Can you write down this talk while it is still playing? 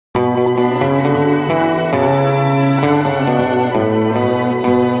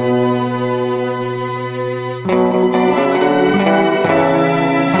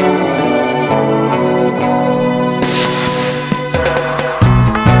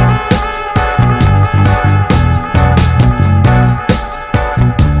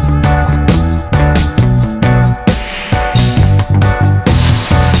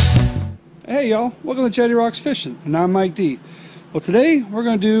welcome to Jetty Rocks Fishing, and I'm Mike D. Well, today we're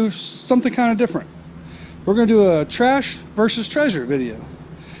going to do something kind of different. We're going to do a trash versus treasure video.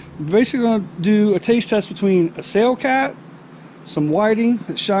 We're basically going to do a taste test between a sailcat, some whiting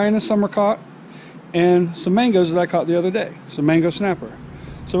that Shy and the summer caught, and some mangoes that I caught the other day, some mango snapper.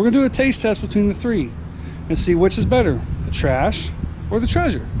 So we're going to do a taste test between the three and see which is better, the trash or the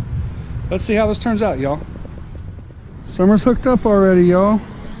treasure. Let's see how this turns out, y'all. Summer's hooked up already, y'all.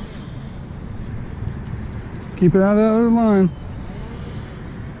 Keep it out of that other line.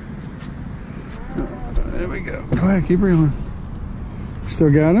 There we go. Go ahead, keep reeling. Still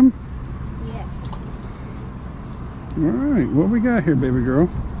got him? Yes. All right, what we got here, baby girl?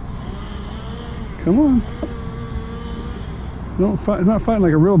 Come on. Don't fight, it's not fighting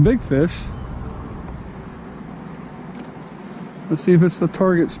like a real big fish. Let's see if it's the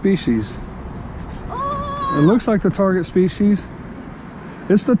target species. Oh! It looks like the target species.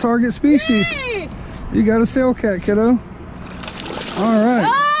 It's the target species. Yay! You got a sailcat, kiddo. All right.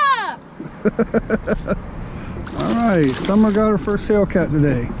 Ah! All right. Summer got her first sailcat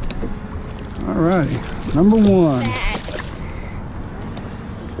today. All righty. Number one.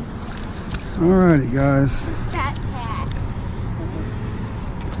 All righty, guys. Fat cat.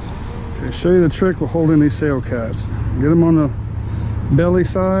 Okay, show you the trick with holding these sailcats. Get them on the belly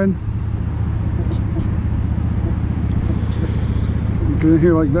side. Get in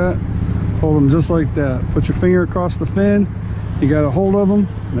here like that. Hold them just like that. Put your finger across the fin. You got a hold of them.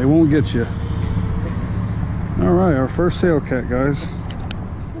 They won't get you. All right, our first sailcat, guys.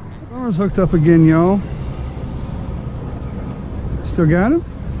 Summer's hooked up again, y'all. Still got him?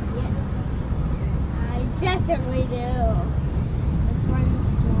 Yes. I definitely do. This one's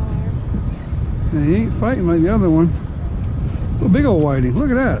smaller. Yeah, he ain't fighting like the other one. Oh, big old whiting.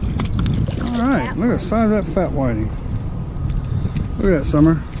 Look at that. All right, look at the size of that fat whiting. Look at that,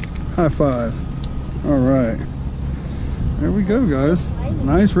 Summer. High five. All right. There we go, guys.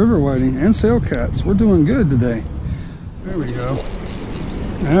 Nice river whiting and sailcats. We're doing good today. There we go.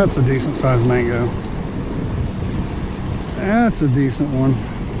 That's a decent sized mango. That's a decent one.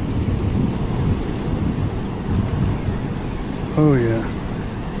 Oh yeah.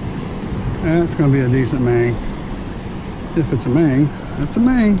 That's gonna be a decent mang. If it's a mang, that's a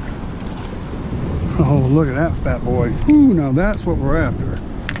mang. Oh, look at that fat boy. Ooh, now that's what we're after.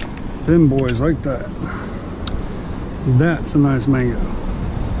 Them boys like that. That's a nice mango.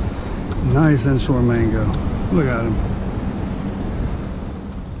 Nice inshore mango. Look at him.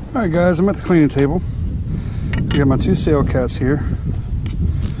 All right, guys, I'm at the cleaning table. I got my two sailcats here.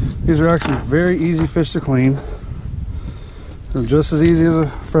 These are actually very easy fish to clean. They're just as easy as a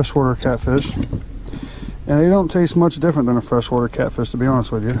freshwater catfish. And they don't taste much different than a freshwater catfish, to be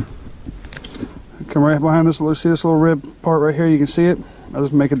honest with you. Come right behind this little, see this little rib part right here? You can see it. I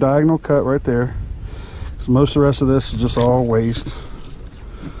just make a diagonal cut right there. So most of the rest of this is just all waste.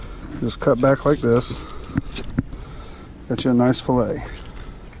 Just cut back like this. Got you a nice fillet.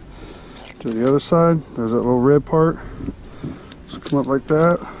 To the other side, there's that little rib part. Just come up like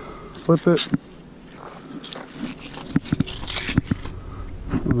that, flip it.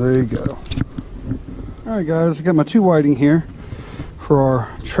 And there you go. All right, guys, I got my two whiting here for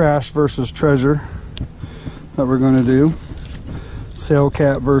our trash versus treasure that we're going to do.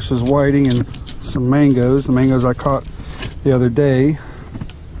 Sailcat versus whiting and some mangoes. The mangoes I caught the other day.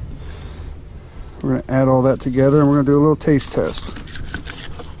 We're going to add all that together and we're going to do a little taste test.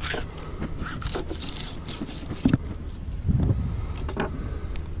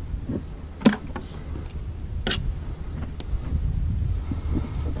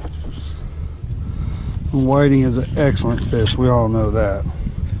 Whiting is an excellent fish. We all know that.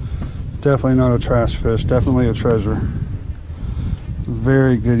 Definitely not a trash fish. Definitely a treasure.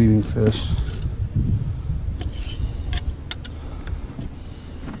 Very good eating fish.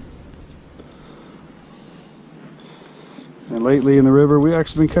 And lately in the river, we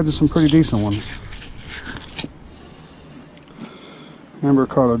actually been catching some pretty decent ones. Remember,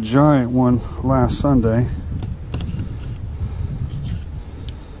 caught a giant one last Sunday.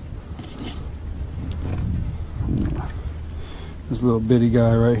 This little bitty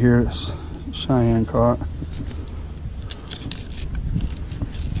guy right here, Cheyenne caught.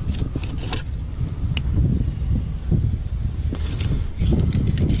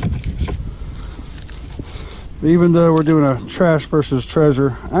 Even though we're doing a trash versus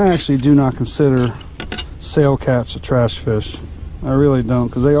treasure, I actually do not consider sailcats a trash fish. I really don't,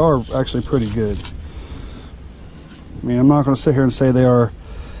 because they are actually pretty good. I mean, I'm not going to sit here and say they are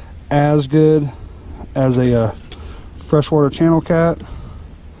as good as a freshwater channel cat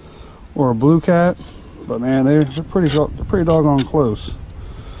or a blue cat, but man, they're pretty doggone close.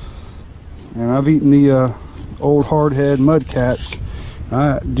 And I've eaten the old hardhead mud cats.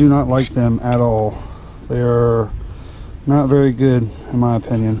 I do not like them at all. They are not very good in my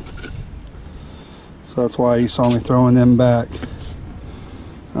opinion. So that's why you saw me throwing them back.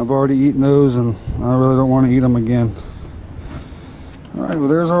 I've already eaten those and I really don't want to eat them again. Alright, well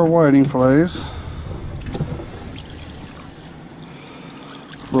there's our whiting fillets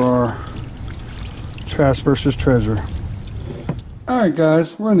for our trash versus treasure. Alright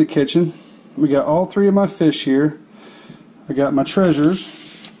guys, we're in the kitchen. We got all three of my fish here. I got my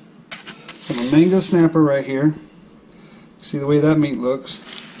treasures. Got my mango snapper right here. See the way that meat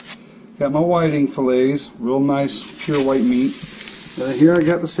looks. Got my whiting fillets, real nice pure white meat. And here I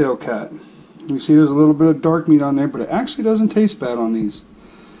got the sailcat. You can see there's a little bit of dark meat on there, but it actually doesn't taste bad on these.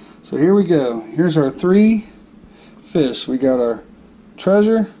 So here we go. Here's our three fish. We got our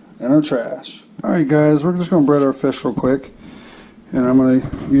treasure and our trash. Alright guys, we're just going to bread our fish real quick. And I'm going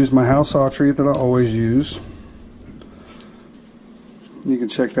to use my house autry that I always use. You can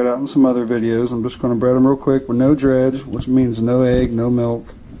check that out in some other videos. I'm just going to bread them real quick with no dredge, which means no egg, no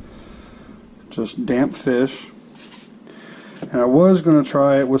milk. Just damp fish. And I was going to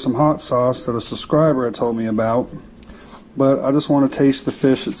try it with some hot sauce that a subscriber had told me about, but I just want to taste the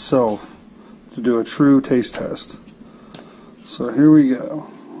fish itself to do a true taste test. So here we go.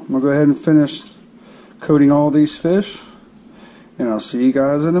 I'm going to go ahead and finish coating all these fish, and I'll see you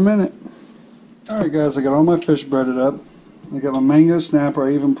guys in a minute. Alright guys, I got all my fish breaded up. I got my mango snapper.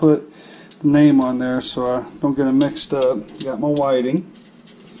 I even put the name on there so I don't get them mixed up. I got my whiting.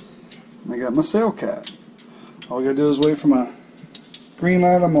 I got my sailcat. All I gotta do is wait for my green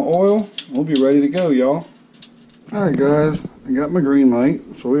light on my oil. We'll be ready to go, y'all. Alright guys, I got my green light,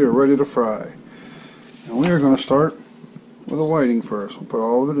 so we are ready to fry. And we are going to start with the whiting first. We'll put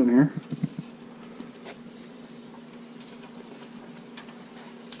all of it in here.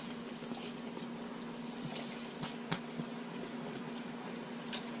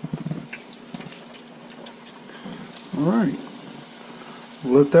 Alright,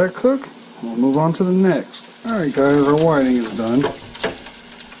 let that cook. We'll move on to the next. Alright guys, our whiting is done.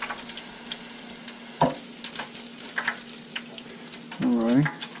 Alright.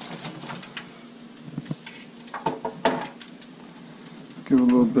 Give it a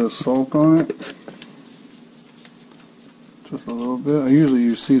little bit of salt on it. Just a little bit. I usually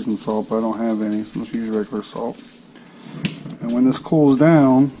use seasoned salt, but I don't have any, so let's use regular salt. And when this cools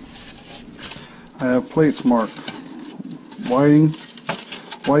down, I have plates marked. Whiting,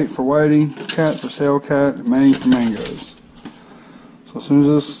 white for whiting, cat for sailcat, and mang for mangoes. So as soon as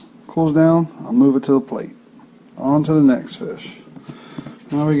this cools down, I'll move it to the plate. On to the next fish.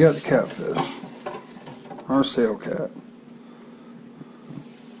 Now we got the catfish, our sailcat.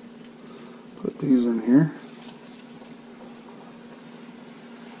 Put these in here.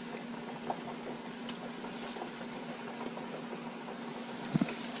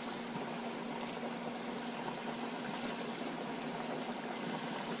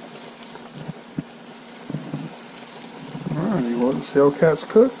 Alright, we'll let the sailcats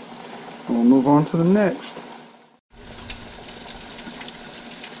cook, and we'll move on to the next.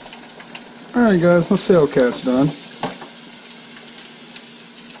 Alright guys, my sailcat's done.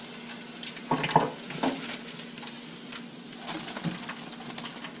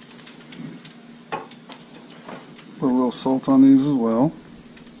 Put a little salt on these as well.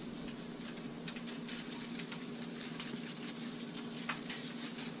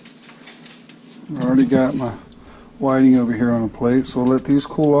 I already got my whiting over here on a plate, so we'll let these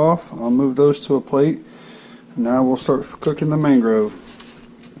cool off. I'll move those to a plate, and now we'll start cooking the mangrove.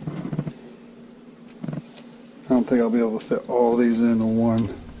 I don't think I'll be able to fit all these into one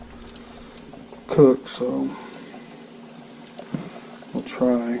cook, so we'll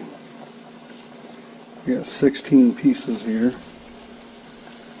try. We got 16 pieces here.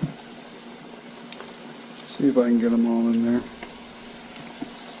 See if I can get them all in there.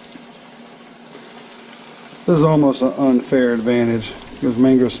 This is almost an unfair advantage because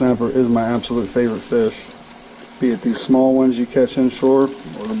mango snapper is my absolute favorite fish. Be it these small ones you catch inshore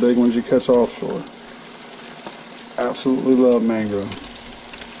or the big ones you catch offshore. Absolutely love mangrove.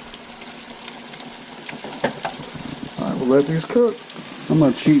 Alright, we'll let these cook. I'm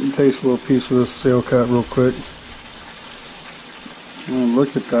going to cheat and taste a little piece of this sailcat real quick. Man,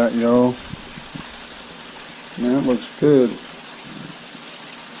 look at that, y'all. Man, it looks good.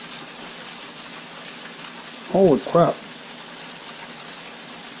 Holy crap.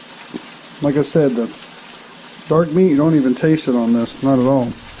 Like I said, the dark meat, you don't even taste it on this. Not at all.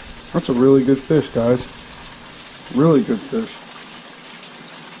 That's a really good fish, guys. Really good fish.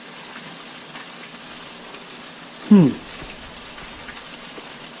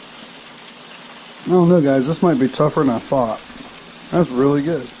 don't know, guys, this might be tougher than I thought. That's really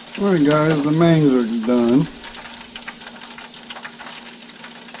good. Alright guys, the mangs are done.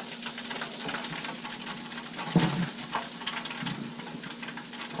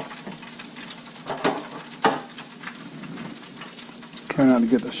 Try not to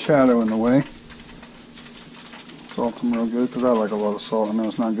get the shadow in the way. Salt them real good because I like a lot of salt. I know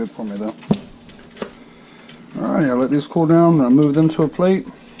it's not good for me though. Alright, I'll let these cool down, then I'll move them to a plate.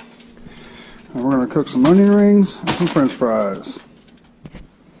 And we're going to cook some onion rings and some french fries.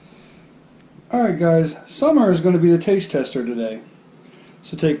 Alright guys, Summer is going to be the taste tester today.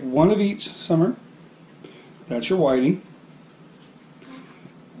 So take one of each, Summer. That's your whiting.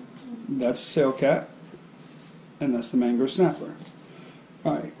 That's sailcat. And that's the mangrove snapper.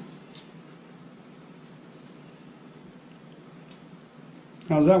 Alright.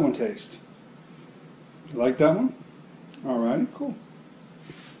 How's that one taste? You like that one? Alright, cool.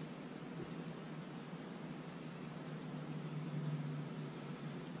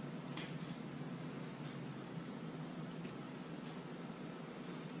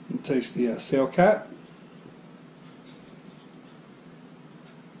 And taste the sailcat.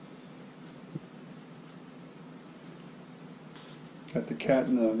 Got the cat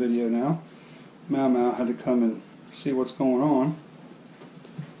in the video now. Mau Mau had to come and see what's going on.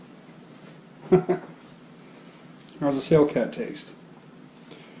 How's the sailcat taste?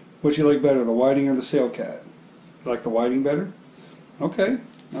 What you like better, the whiting or the sailcat? You like the whiting better? Okay,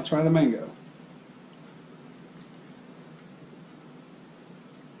 I'll try the mango.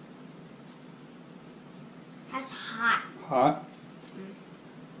 That's hot. Hot?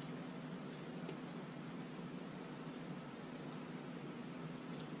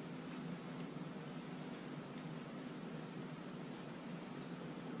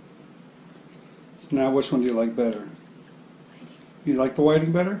 So now which one do you like better? You like the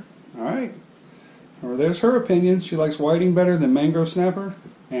whiting better? Alright. Well, there's her opinion. She likes whiting better than mangrove snapper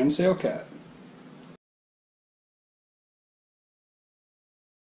and sailcat.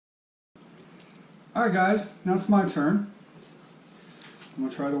 Alright guys, now it's my turn. I'm going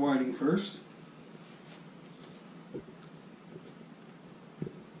to try the whiting first.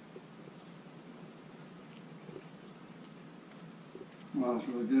 Wow, that's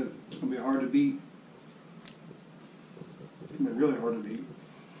really good. It's going to be hard to beat. It's going to be really hard to beat.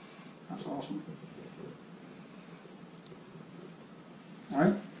 That's awesome.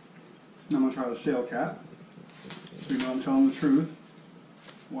 Alright, now I'm going to try the sailcat. So you know I'm telling the truth.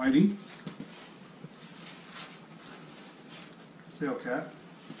 Whiting. Sailcat.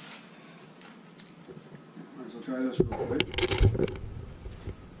 Alright, so try this real quick.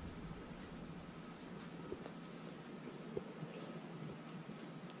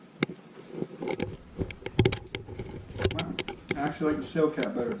 Wow. I actually like the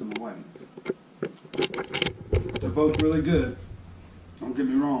sailcat better than the whiting. They're both really good. Don't get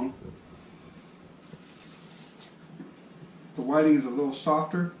me wrong. The whiting is a little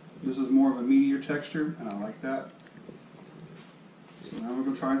softer. This is more of a meatier texture, and I like that. So now we're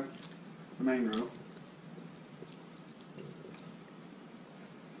going to try the mangrove.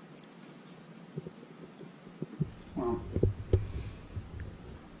 Well,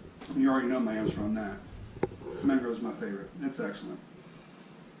 you already know my answer on that. Mangrove is my favorite. It's excellent.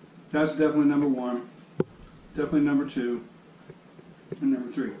 That's definitely number one. Definitely number two. And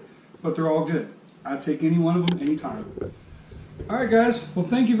number three. But they're all good. I'd take any one of them anytime. Alright guys, well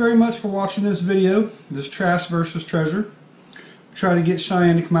thank you very much for watching this video. This trash versus treasure. Try to get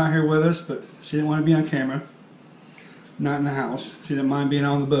Cheyenne to come out here with us, but she didn't want to be on camera. Not in the house. She didn't mind being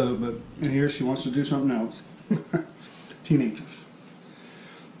on the boat, but in here she wants to do something else. Teenagers.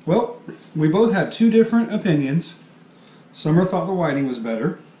 Well, we both had two different opinions. Summer thought the whiting was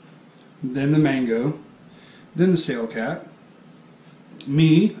better, then the mango, then the sailcat.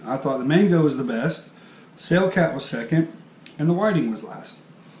 Me, I thought the mango was the best, sailcat was second, and the whiting was last.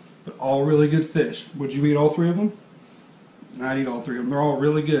 But all really good fish. Would you eat all three of them? I'd eat all three of them. They're all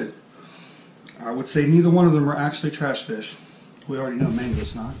really good. I would say neither one of them are actually trash fish. We already know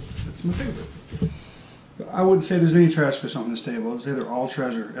mango's not. That's my favorite. But I wouldn't say there's any trash fish on this table. I'd say they're all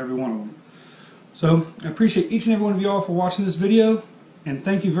treasure, every one of them. So I appreciate each and every one of you all for watching this video. And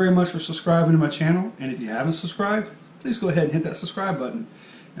thank you very much for subscribing to my channel. And if you haven't subscribed, please go ahead and hit that subscribe button.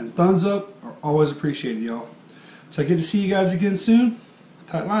 And thumbs up are always appreciated, y'all. So I get to see you guys again soon.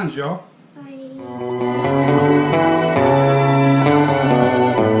 Tight lines, y'all. Bye.